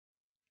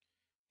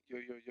Yo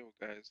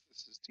guys,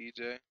 this is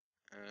DJ,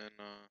 and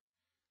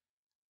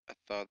I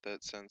thought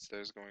that since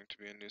there's going to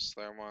be a new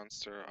Slayer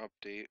monster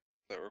update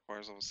that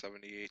requires level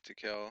 78 to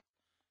kill,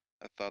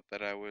 I thought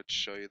that I would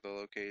show you the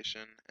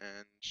location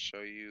and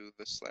show you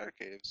the Slayer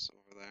caves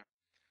over there.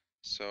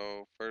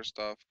 So first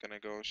off,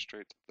 gonna go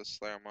straight to the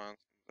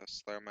the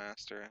Slayer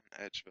Master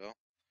in Edgeville.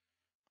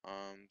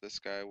 This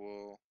guy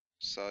will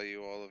sell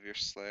you all of your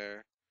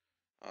Slayer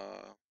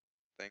uh,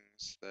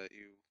 things that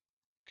you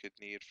could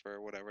need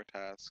for whatever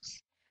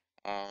tasks.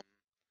 Um,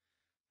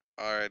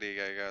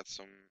 Alrighty, I got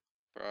some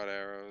broad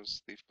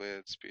arrows, leaf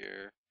bladed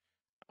spear,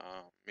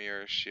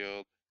 mirror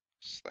shield,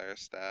 slayer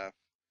staff.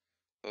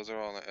 Those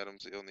are all the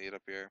items that you'll need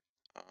up here.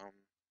 Um,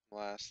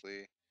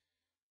 Lastly,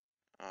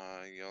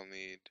 you'll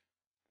need,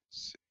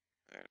 let's see,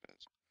 there it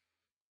is,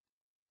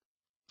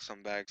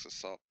 some bags of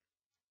salt.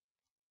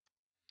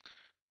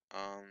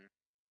 Um,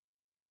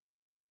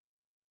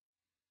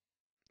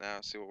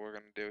 Now see what we're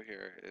gonna do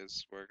here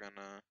is we're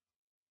gonna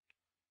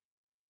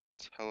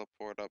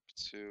teleport up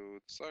to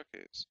the Slayer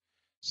Caves.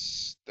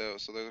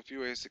 So there's a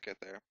few ways to get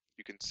there.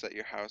 You can set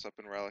your house up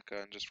in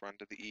Relleka and just run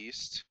to the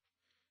east.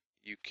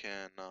 You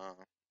can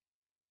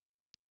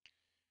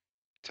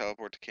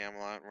teleport to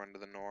Camelot, run to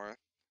the north.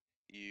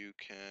 You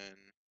can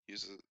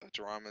use a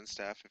Draman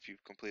staff if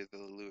you've completed the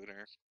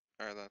lunar,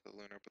 or not the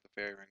lunar, but the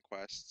fairy ring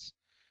quests,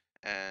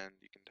 and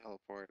you can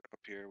teleport up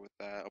here with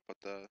that. I'll put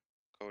the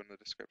code in the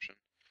description.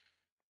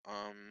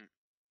 Um,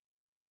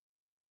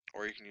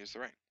 or you can use the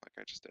ring, like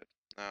I just did.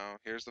 Now,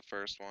 here's the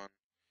first one,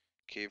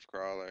 cave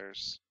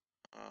crawlers.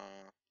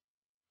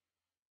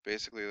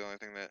 Basically, the only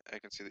thing that I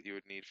can see that you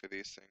would need for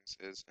these things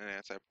is an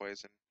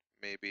anti-poison.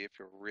 Maybe if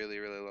you're really,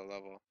 really low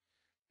level,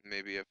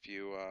 maybe a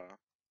few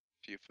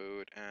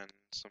food and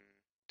some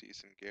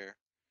decent gear.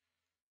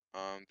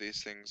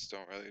 These things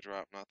don't really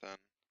drop nothing,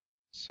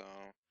 so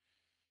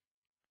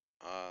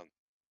uh,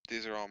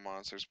 these are all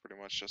monsters pretty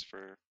much just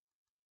for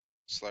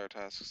Slayer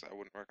tasks. I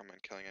wouldn't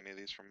recommend killing any of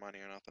these for money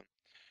or nothing.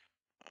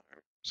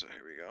 So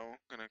here we go.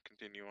 Gonna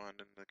continue on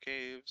in the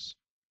caves.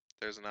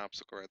 There's an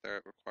obstacle right there.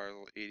 It requires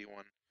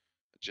 81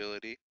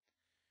 agility,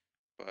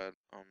 but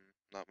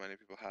not many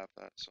people have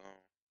that. So,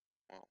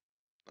 well,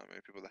 not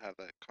many people that have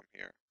that come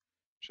here,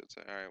 I should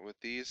say. All right, with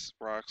these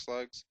rock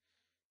slugs,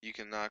 you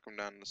can knock them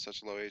down to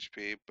such low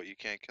HP, but you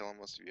can't kill them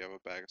unless you have a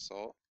bag of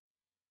salt.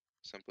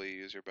 Simply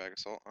use your bag of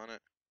salt on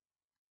it,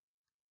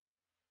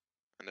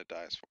 and it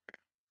dies for you.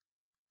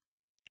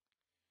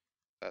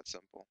 That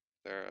simple.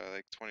 They're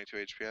like 22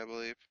 HP, I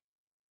believe.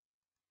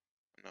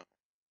 No,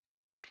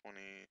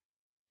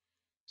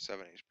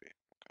 27 HP.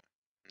 Okay.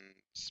 And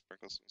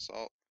sprinkle some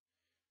salt,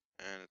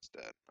 and it's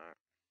dead. Alright.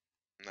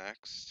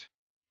 Next.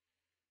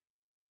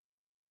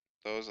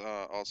 Those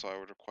also I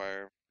would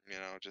require,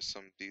 just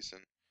some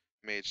decent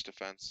mage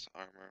defense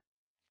armor.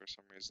 For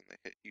some reason they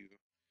hit you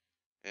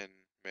in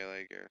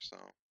melee gear, so.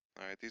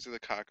 Alright, these are the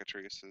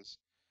Cockatrices.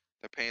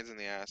 The pains in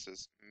the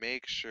asses.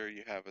 Make sure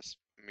you have a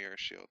mirror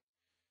shield.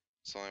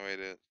 It's the only way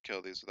to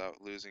kill these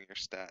without losing your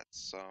stats,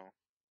 so.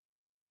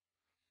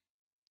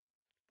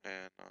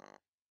 And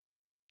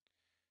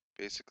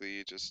basically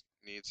you just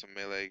need some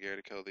melee gear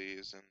to kill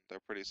these, and they're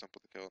pretty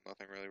simple to kill,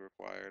 nothing really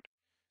required.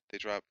 They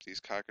drop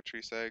these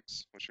Cockatrice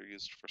eggs, which are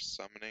used for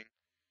summoning.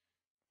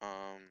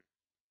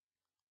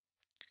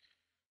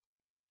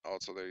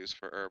 Also they're used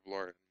for herb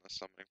lore in the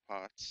summoning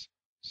pots,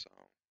 so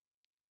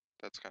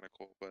that's kind of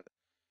cool, but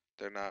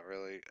they're not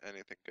really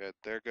anything good.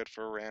 They're good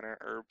for random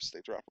herbs.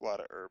 They drop a lot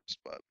of herbs,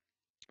 but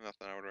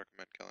nothing I would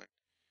recommend killing.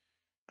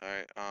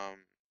 Alright,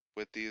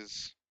 with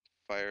these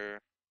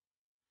fire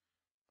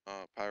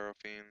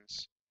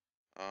Pyrofiends,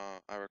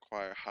 I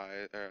require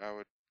I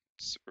would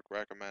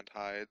recommend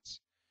hides,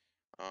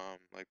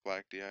 like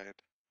black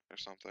d'hide or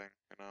something,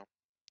 you know.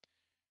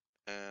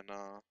 And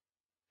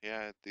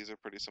yeah, these are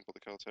pretty simple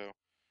to kill too.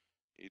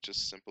 You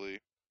just simply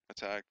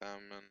attack them,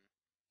 and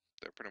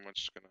they're pretty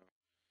much gonna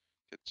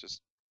get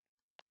just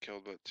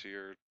killed, but to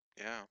your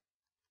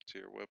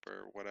whip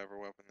or whatever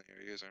weapon that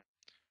you're using.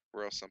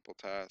 Real simple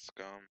task.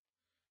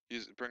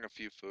 Bring a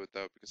few food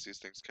though, because these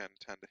things can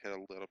tend to hit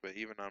a little bit.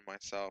 Even on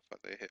myself,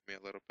 they hit me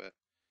a little bit.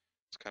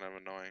 It's kind of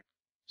annoying.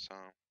 So,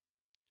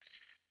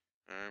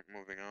 alright,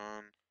 moving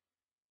on.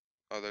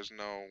 Oh, there's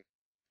no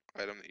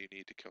item that you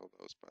need to kill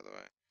those, by the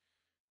way.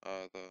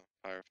 The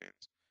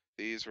Pyrefiends.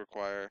 These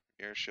require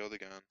mirror shield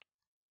again.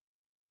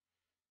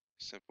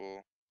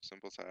 Simple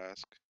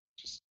task.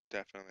 Just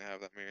definitely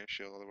have that mirror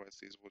shield, otherwise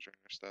these will drain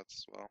your stats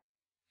as well.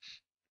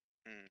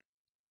 Hmm.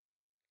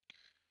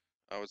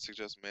 I would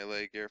suggest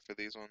melee gear for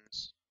these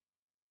ones.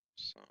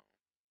 So,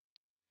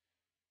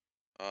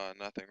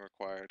 nothing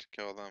required to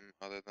kill them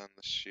other than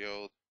the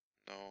shield.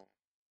 No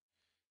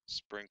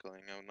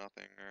sprinkling of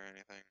nothing or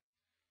anything.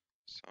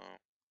 So,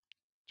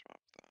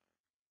 drop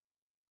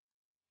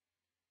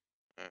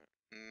that.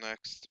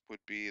 Next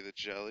would be the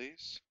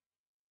jellies.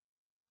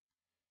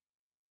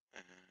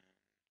 And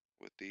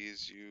with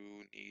these,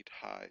 you need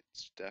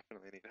hides.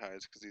 Definitely need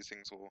hides because these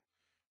things will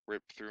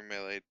rip through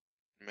melee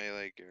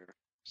gear.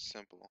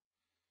 Simple.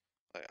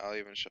 Like I'll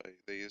even show you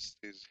these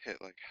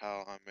hit like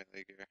hell on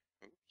melee gear.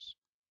 Oops.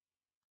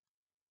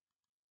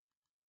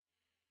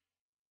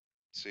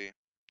 see,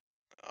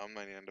 I'm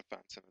 99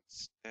 defense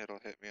and it'll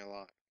hit me a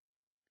lot.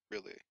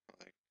 Really,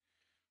 like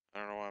I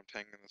don't know why I'm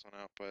tanking this one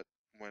out, but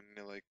when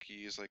you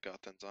use like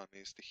Guthans on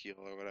these to heal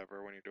or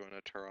whatever when you're doing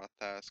a Turoth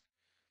task,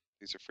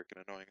 these are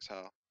freaking annoying as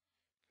hell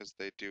because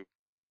they do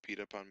beat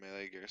up on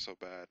melee gear so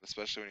bad,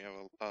 especially when you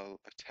have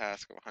a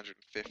task of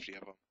 150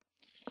 of them.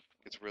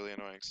 It's really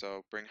annoying.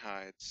 So bring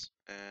hides,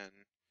 and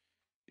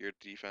your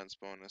defense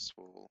bonus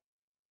will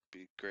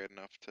be great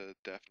enough to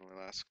definitely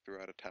last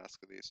throughout a task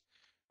of these.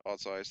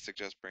 Also, I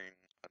suggest bringing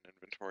an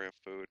inventory of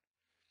food.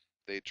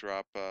 They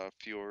drop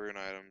fewer rune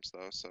items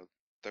though, so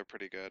they're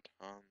pretty good.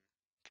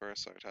 For a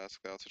star task,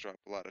 they also drop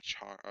a lot of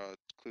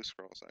clue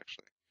scrolls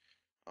actually.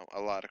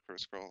 A lot of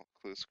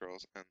clue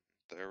scrolls, and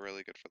they're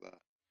really good for that.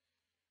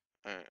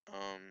 Alright,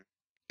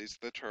 these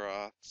are the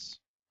Turoths.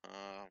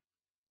 Uh,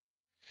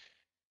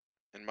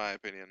 in my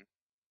opinion,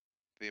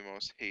 the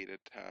most hated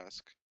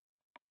task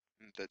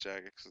that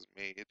Jagex has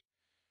made.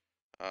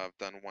 I've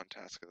done one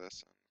task of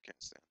this and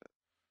can't stand it.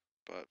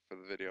 But for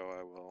the video,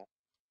 I will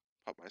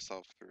put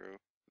myself through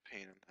the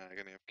pain and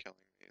agony of killing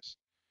these.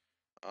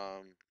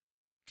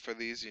 For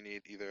these, you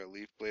need either a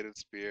leaf-bladed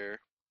spear,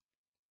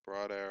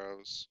 broad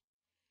arrows,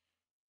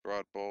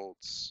 broad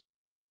bolts,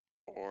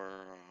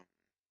 or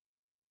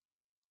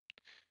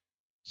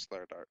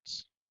Slayer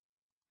darts,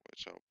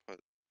 which I'll put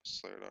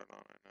Slayer dart on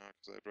right now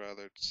because I'd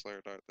rather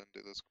Slayer dart than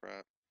do this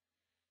crap.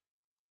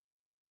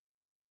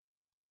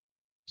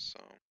 So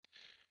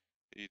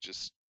you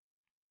just,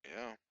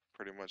 yeah,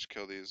 pretty much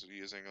kill these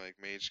using like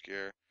mage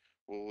gear.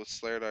 Well, with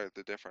Slayer dart,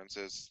 the difference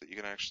is that you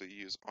can actually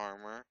use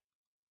armor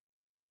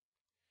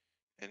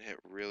and hit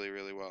really,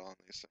 really well on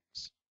these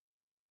things.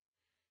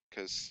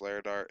 Because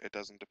Slayer dart, it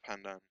doesn't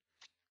depend on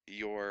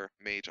your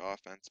mage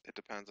offense, it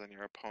depends on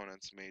your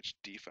opponent's mage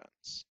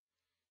defense.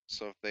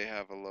 So if they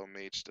have a low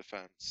mage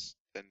defense,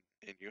 and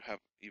you have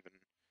even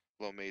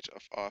low mage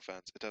of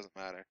offense, it doesn't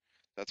matter.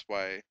 That's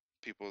why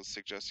people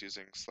suggest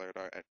using Slayer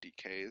Dart at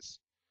DKs,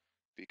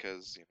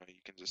 because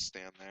you can just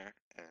stand there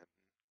and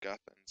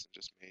Guthans and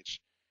just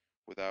mage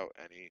without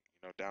any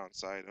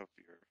downside of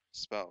your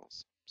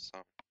spells. So,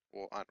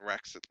 well, on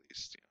Rex at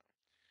least,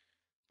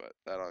 but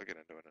that I'll get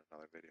into in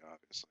another video,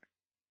 obviously.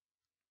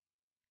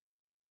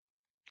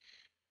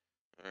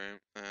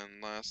 Alright,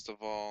 and last of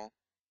all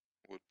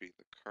would be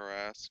the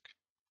Karask.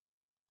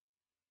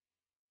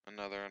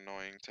 Another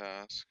annoying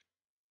task.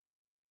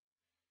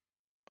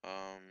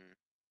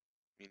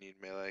 You need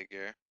melee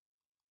gear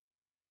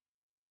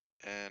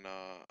and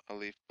a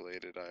leaf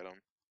bladed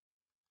item,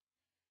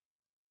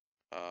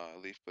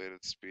 leaf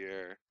bladed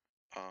spear.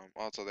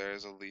 Also, there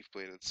is a leaf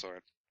bladed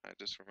sword. I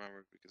just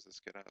remembered because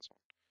this kid has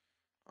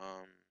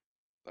one.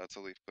 That's a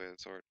leaf bladed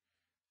sword.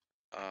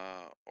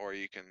 Or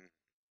you can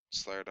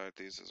Slayer dart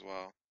these as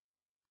well.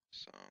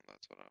 So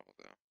that's what I will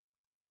do.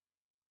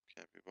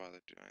 Can't be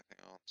bothered doing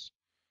anything else.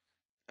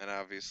 And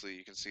obviously,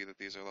 you can see that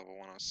these are level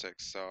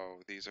 106, so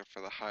these are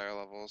for the higher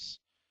levels.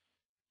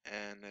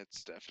 And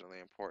it's definitely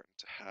important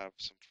to have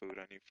some food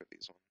on you for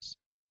these ones.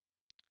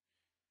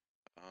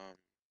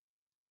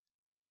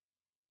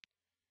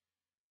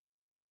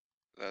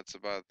 That's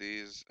about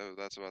these.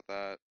 That's about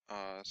that.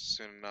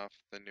 Soon enough,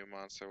 the new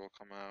monster will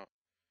come out,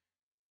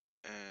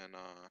 and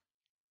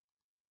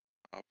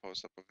I'll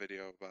post up a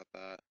video about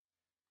that,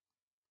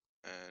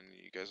 and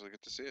you guys will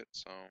get to see it.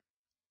 So,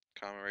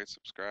 comment, rate,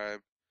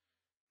 subscribe.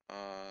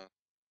 Uh,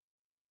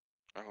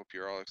 I hope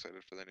you're all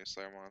excited for the new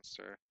Slayer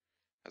monster.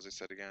 As I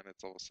said again,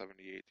 it's level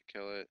 78 to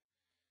kill it.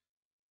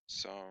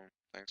 So,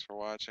 thanks for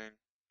watching,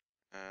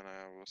 and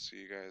I will see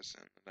you guys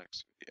in the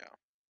next video.